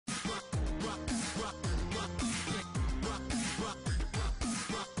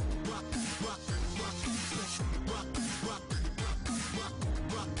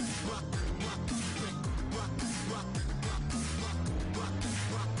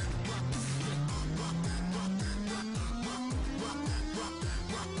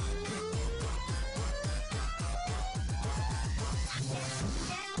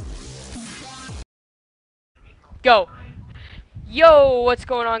Go. Yo, what's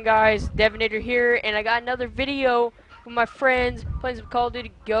going on, guys? Devinator here, and I got another video with my friends playing some Call of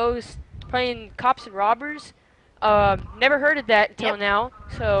Duty Ghosts, playing Cops and Robbers. Never heard of that until now,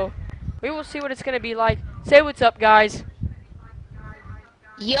 so we will see what it's gonna be like. Say what's up, guys.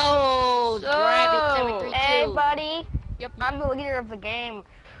 Yo, Drabbit So, 732. hey buddy. Yep. I'm the leader of the game.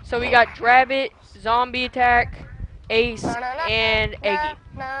 So we got Drabbit, Zombie Attack, Ace, and Eggy.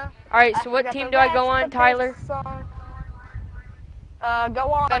 Alright, so what team do I go on, Tyler? Go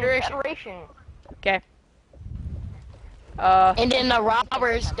on Federation. Federation. Okay. And then the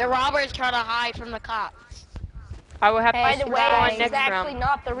robbers try to hide from the cops. I will have By to the switch way, on this next is actually round.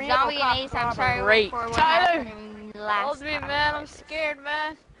 not the real Zombie cop and Ace, I'm robber. sorry Great. for what Tyler, happened last hold me, time. man. I'm scared,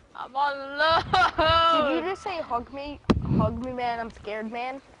 man. I'm all Did alone. you just say hug me? Hug me, man. I'm scared,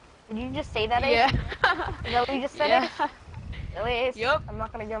 man. Did you just say that, Ace? Yeah. Is that what you just said, Yeah. Ace? Really, Ace? Yup. I'm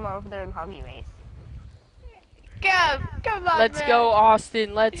not gonna come over there and hug you, Ace. Come on, Let's man. go,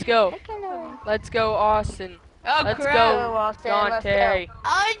 Austin. Let's go. Let's go, Austin. Oh, Let's crap. go, Austin, let's Dante.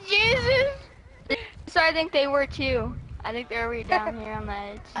 Oh, Jesus. So I think they were too. I think they were way down here on the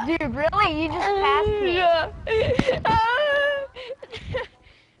edge. Dude, really? You just passed me. Yeah.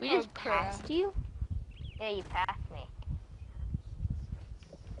 We just passed you? Yeah, you passed me.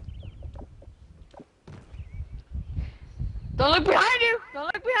 Don't look behind you. Don't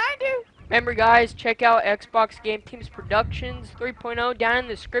look behind you. Remember, guys, check out Xbox Game Teams Productions 3.0 down in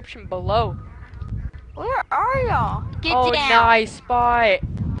the description below. Where are y'all? Get Oh, down. nice spot.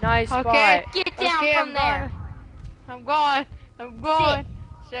 Nice spot. Okay. Get down Okay, from there. I'm going. I'm going.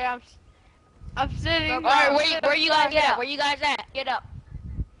 Say I'm sitting. Alright, where you guys Get at? up. Where you guys at? Get up.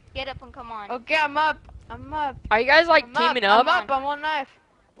 Get up and come on. Okay, I'm up. I'm up. Are you guys like I'm teaming up. up? I'm up. I'm on knife.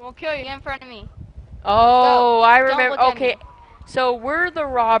 Won't kill you. Get in front of me. Oh, I Don't remember. look at Okay, me. so we're the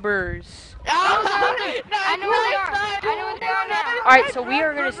robbers. Oh, I know where they are. I know where they are now. Alright, so we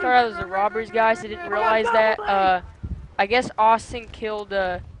are going to start out as the robbers, guys. I didn't realize that. I guess Austin killed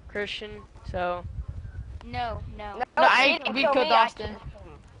Christian, so. No. No, he didn't we kill killed me, I Austin. killed him.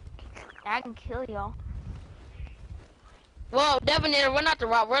 I can kill y'all. Well, Devinator, we're not the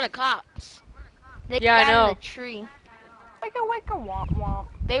rob, we're the cops. They Yeah, I got know. in the tree. Wicka, womp, womp.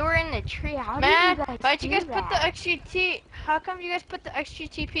 They were in the tree. How Man, did you guys why'd you do guys put the that? XGT? How come you guys put the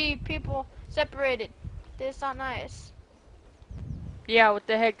XGTP people separated? That's not nice. Yeah, what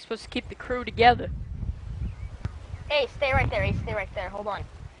the heck? Supposed to keep the crew together. Hey, stay right there, Ace. Stay right there. Hold on.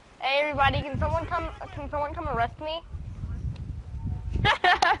 Hey, everybody, can someone come arrest me?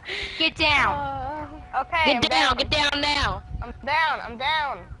 Get down. Okay, Get down now. I'm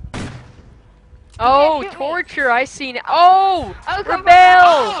down. Oh, shoot me. torture! I seen it. Oh, Oh, come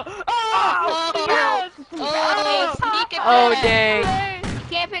rebel! Oh, sneak Oh, attack. dang. You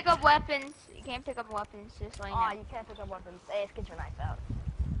can't pick up weapons. You can't pick up weapons. Just like Aw, that. you can't pick up weapons. Ace, get your knife out.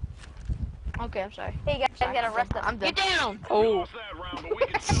 Okay, I'm sorry. Hey, you guys gotta arrest him. I'm done. Get down. Oh,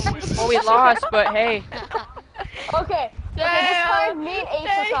 well, we lost, but hey. Okay, this time me and Ace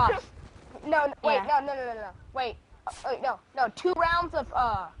are cops. No, wait, Yeah. no. Wait, no. 2 rounds of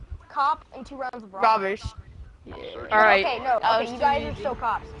cop and 2 rounds of Robbers. Alright, Okay, no, That okay, was you too guys are easy. still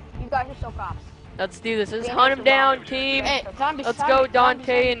cops. You guys are still cops. let's do this. Let's We hunt have him to down, rob. team. Hey, zombies. Let's go,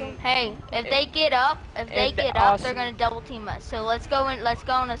 Dante and Hey, if they get up, And they're awesome. gonna double team us. So let's go in a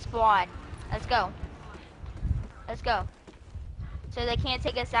squad. Let's go. So they can't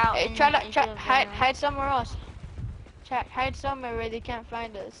take us out. Hey, and- try and to do hide somewhere else. Hide somewhere where they can't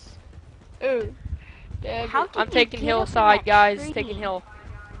find us. Ooh. There How we- did I'm they taking get up in hillside, that guys. tree? Taking hill.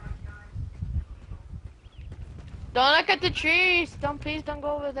 Don't look at the trees. Please don't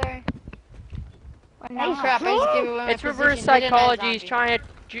go over there. We're Oh not. crap! I just gave away my It's reverse position. Didn't I, psychology. He's zombie? trying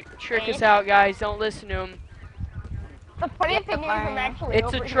to trick us out, guys. Don't listen to him. The funny Get the thing is, I'm fire. actually It's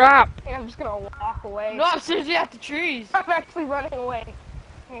over a here, trap. and I'm just gonna walk away. No, I'm seriously at the trees. I'm actually running away.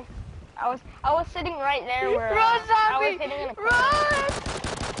 I was sitting right there where Run, I was zombie! hitting in a corner. Run!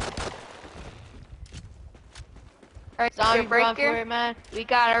 Alright, Zombie, Mr. run for Breaker, it, man. we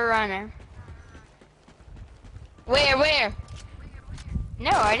got a runner. Where? No,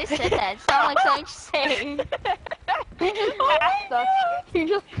 I just said that. It sounded like something you saying. You just passed us. You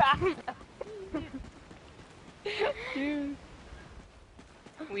just passed us.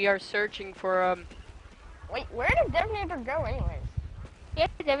 We are searching for Wait, where did Devinator go anyways? Yeah,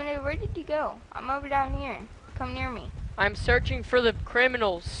 Devin, where did you go? I'm over down here. Come near me. I'm searching for the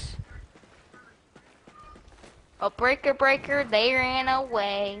criminals. Oh, breaker, they ran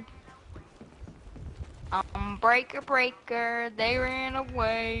away. Breaker, they ran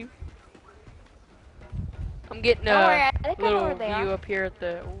away. I'm getting Don't worry, a I think I know little where they view are. up here at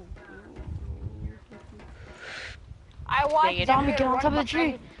the. I watched it. Zombie, get on run top of the behind-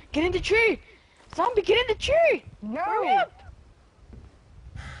 tree. Get in the tree. Zombie, get in the tree. No. Hurry up.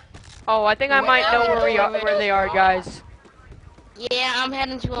 Oh, I think I might know where we are, Wait, where they are, guys. Yeah, I'm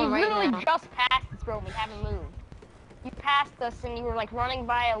heading to We him right literally now. just passed this, bro. We haven't moved. You passed us and you were like running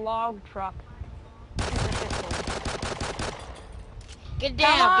by a log truck. Get Come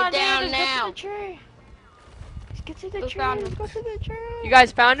down, on, get down dude, now. Let's get to the tree. Let's get to the Who tree. found Let's him? go to the tree. You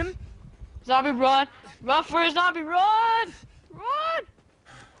guys found him? Zombie, run. Run for a zombie, run. Run.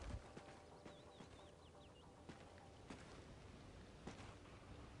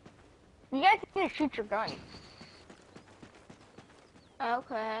 You guys need to shoot your gun.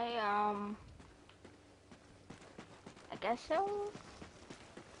 Okay, I guess so.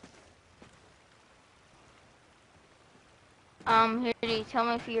 Hoodie, tell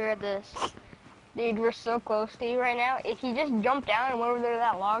me if you read this. Dude, we're so close to you right now. If you just jump down and went over there to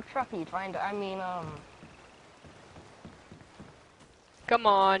that log truck, you'd find. Come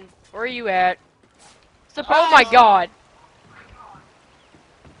on. Where are you at? Surprise. Oh my god.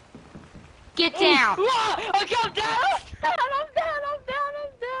 Get down! I got down. I'm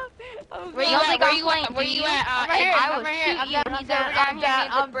down. Where you don't at? think Where I'm you playing, at? Where do you you? at? I'm right here. I I'm will right here. shoot I'm you. down. He's I'm down. over down I'm here down. near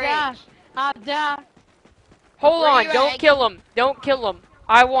the I'm down. bridge. I'm down. Hold Where on. you Don't at? kill him. Don't kill him.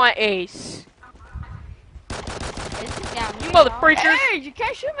 I want Ace. Is he down? You motherfreakers. Hey, you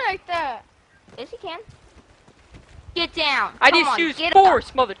can't shoot me like that. Yes, he can. Get down. I Come need on, to use get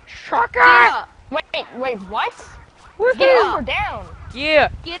force, mother trucker. Up. Get up. wait, what? Woohoo. Get up or down? Yeah.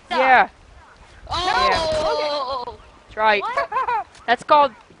 Get up. Yeah. Oh! That's right. What? That's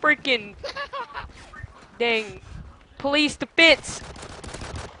called freaking dang police defense.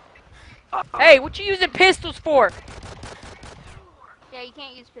 Hey, what you using pistols for? Yeah, you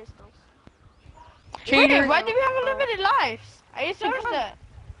can't use pistols. Cheater. Wait, why do we have unlimited lives? I just noticed that.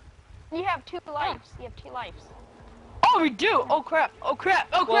 You have 2 lives. You have 2 lives. Oh, we do. Oh crap. Oh crap.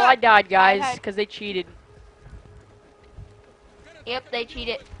 Oh crap. Well, I died, guys, had- because they cheated. Yep, they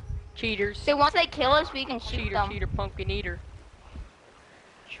cheated. Cheaters. So once they kill us, we can shoot Cheater, them. cheater, pumpkin eater.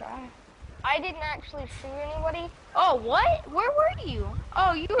 Try. I didn't actually shoot anybody. Oh, what? Where were you?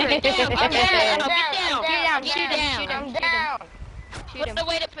 Oh, you were Get down, get down, get down, Get down, get shoot him, down. shoot him. I'm down. Shoot What's him. the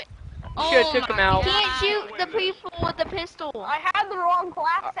way to put? Should've took him out. You can't shoot the people with the pistol. I had the wrong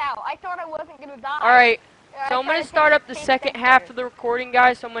class out. I thought I wasn't gonna die. Alright, I so I'm tried going to to start up the take second pictures. half of the recording,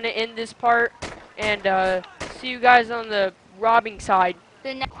 guys. So I'm going to end this part and see you guys on the robbing side.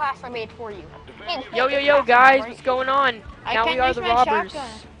 The next class I made for you. Yo, yo, yo, guys, what's going on? I Now can't we are use the my robbers. shotgun.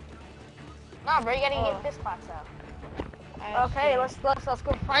 No, bro, you gotta Oh. get this class out. I Okay, see. let's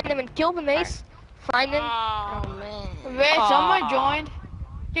go find them and kill them, Ace. Find them. Oh man. Wait, someone joined.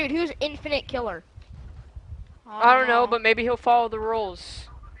 Dude, who's Infinite Killer? I don't know, but maybe he'll follow the rules.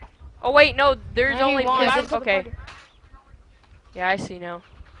 Oh, wait, no, there's No, he only... won't. this is- okay. Yeah, I see now.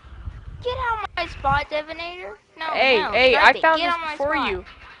 Get out my spot, Devonator. No, Hey, no, hey, I Stripe it. found Get this on my before spot. you.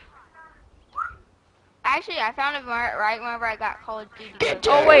 Actually, I found it right whenever I got Call of Duty.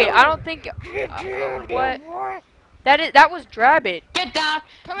 Oh, wait, I don't think... what? That was Drabbit. Get down.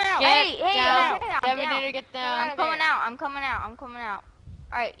 Come out. Get Hey, hey, down. I'm down. Devonator, get down. I'm coming out. I'm coming out. I'm coming out.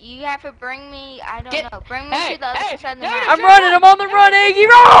 Alright, you have to bring me. I don't Get- know. Bring me hey, to the other hey, side of the no, map. I'm running, I'm on the run, Aggie,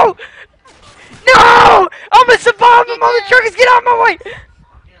 no! No! I'm gonna survive, I'm on the truckers, get out of my way!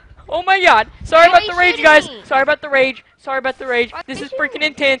 Oh my god. Sorry Why about are the you rage, shooting guys. me? Sorry about the rage. Sorry about the rage. Why This are is you freaking shooting me?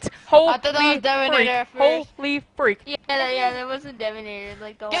 intense. I Holy thought that was Devonator freak. at first. Holy freak. Yeah, there was a Devonator.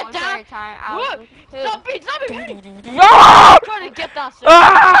 Like the Get whole down. entire time. I Look, was zombie. No! Trying to get down. Sir.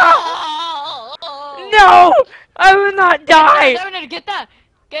 Ah! Oh. No! I will not die! Devonator, get down.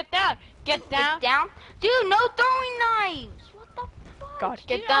 Get down. Get down. Get down. Dude, no throwing knives. What the fuck? God.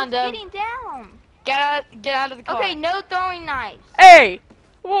 Get Dude, down, I was Dev. getting down. Get out of the car. Okay, no throwing knives. Hey!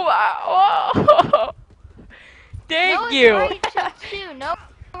 Whoa. Dang no you! right shots too. No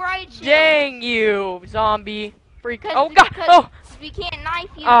right shots. Dang you, zombie. Freak. Cause- Oh god! because Oh! We can't knife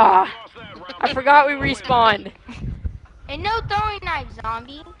you. Ah! I forgot we respawned. And no throwing knives,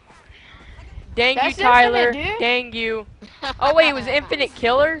 zombie. Dang That's you, Tyler. Infinite, dude. Dang you. Oh wait, it was Infinite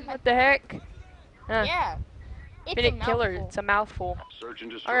Killer? What the heck? Huh. Yeah. It's a Infinite Killer. mouthful. It's a mouthful. Search and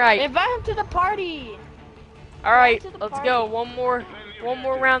destroy. Alright. Invite him to the party. Alright, to the let's party. go. One more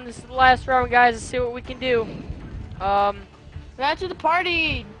round. This is the last round, guys. Let's see what we can do. Invite to the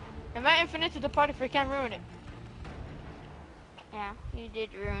party. Invite Infinite to the party if we can't ruin it. Yeah, you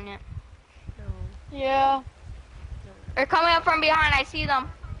did ruin it. Yeah. They're coming up from behind. I see them.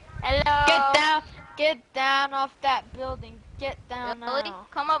 Hello. Get down. Get down off that building. Get down Really? now.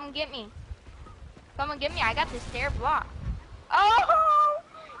 Come up and get me. Come and get me. I got this stair block. Oh!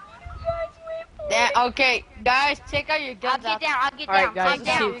 You guys wait for Okay, guys, take out your I'll guns. get down. I'll get Alright, down. guys, I'm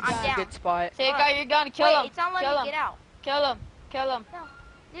let's see down. if this I'm is a down. good spot. Take out your gun. Kill Wait, him. it's not letting Kill me him. get out. Kill him. Kill him.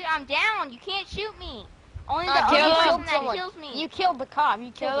 Dude, I'm down. You can't shoot me. Only the kill only him. person that kills me. You killed the cop.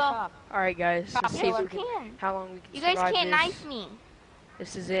 You killed the Kill him. cop. Alright, guys, let's see if Yes, we you can, can. how long we can You guys survive can't this. knife me.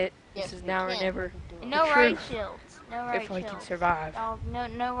 This is it. Yes, This is we now or can. never. No The riot truth. shields. No riot If I can shields. survive. Oh,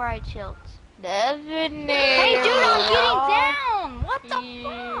 no riot shields. Definitely. Hey, dude, I'm getting down. What the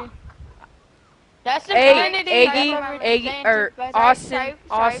fuck? That's Hey, infinity. Eggy, or Austin, Sorry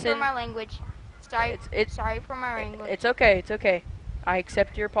for Austin. my language. Sorry, It's sorry for my language. it's okay. It's okay. I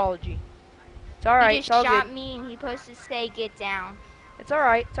accept your apology. It's all He right. just It's all shot good. me and he supposed to say get down. It's all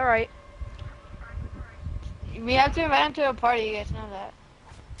right. It's all right. We have to invite him to a party. You guys know that.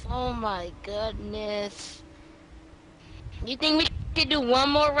 Oh my goodness. You think we could do one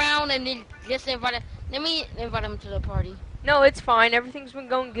more round and then just invite him? Let me invite him to the party. No, it's fine. Everything's been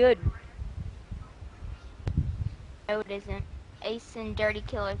going good. No, it isn't. Ace and Dirty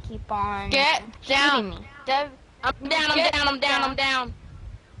Killer keep on Get shooting down. me. Dev, I'm down, I'm down, I'm down, I'm down.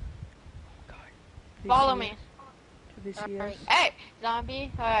 Do they follow see me. us? Do they see Alright. us? Hey,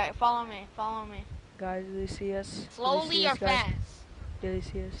 zombie. Alright, follow me. Follow me. Guys, do they see us? Do they Slowly see or us, guys? fast? Do they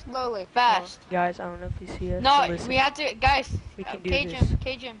see us? Slowly. Fast. Guys, I don't know if they see us. No, but listen, we have to, guys. we can do cage this. him.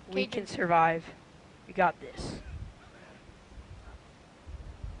 Cage him. We Cage can him. survive. We got this.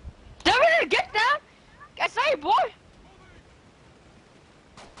 Devin, get down. I saw you, boy.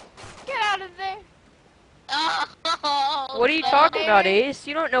 Get out of there. Oh, What are you talking about, Ace?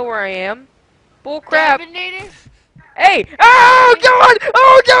 You don't know where I am. Bull crap. Terminator. Hey! Oh God!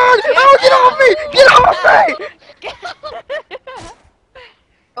 Oh God! Oh, get off me! Get off me!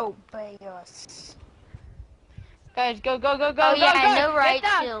 Obey us. Guys, go, go, go, go, Oh go, yeah, go. no riot Get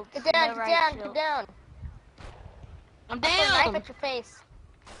down. shields. Get down, No get riot down, shields. get down. I'm Put a knife down. at your face.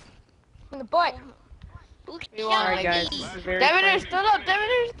 In the butt. Who You shot Alright, guys, me? this is very Terminator funny. still up.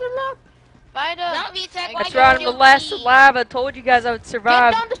 Terminator still up. Find him. Zombie attack That's like right, I'm you the last killed me. alive. I told you guys I would Get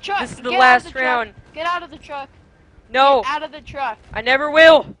survive. down the truck. This is the Get out of last the truck. round. Get out of the truck. No, Get out of the truck. I never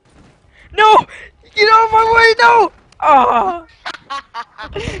will. No! Get out of my way, no! Oh.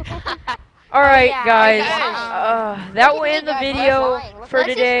 Alright, yeah, guys. okay. That Look will at me, end the guys, video let's lying. for Let's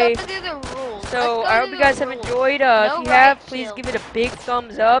today. just go through the rules. So, Let's go I hope through you guys the have rules. enjoyed. No If you have, riot please shield. give it a big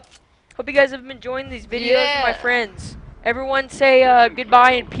thumbs up. Hope you guys have been enjoying these videos with my Yeah. friends. Everyone say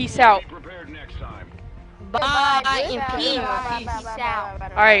goodbye and peace out. Bye Goodbye, and dude. peace. Peace out.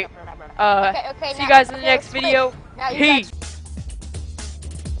 Alright, Okay, see you now- guys in the okay, next switch. video. Now you guys Peace.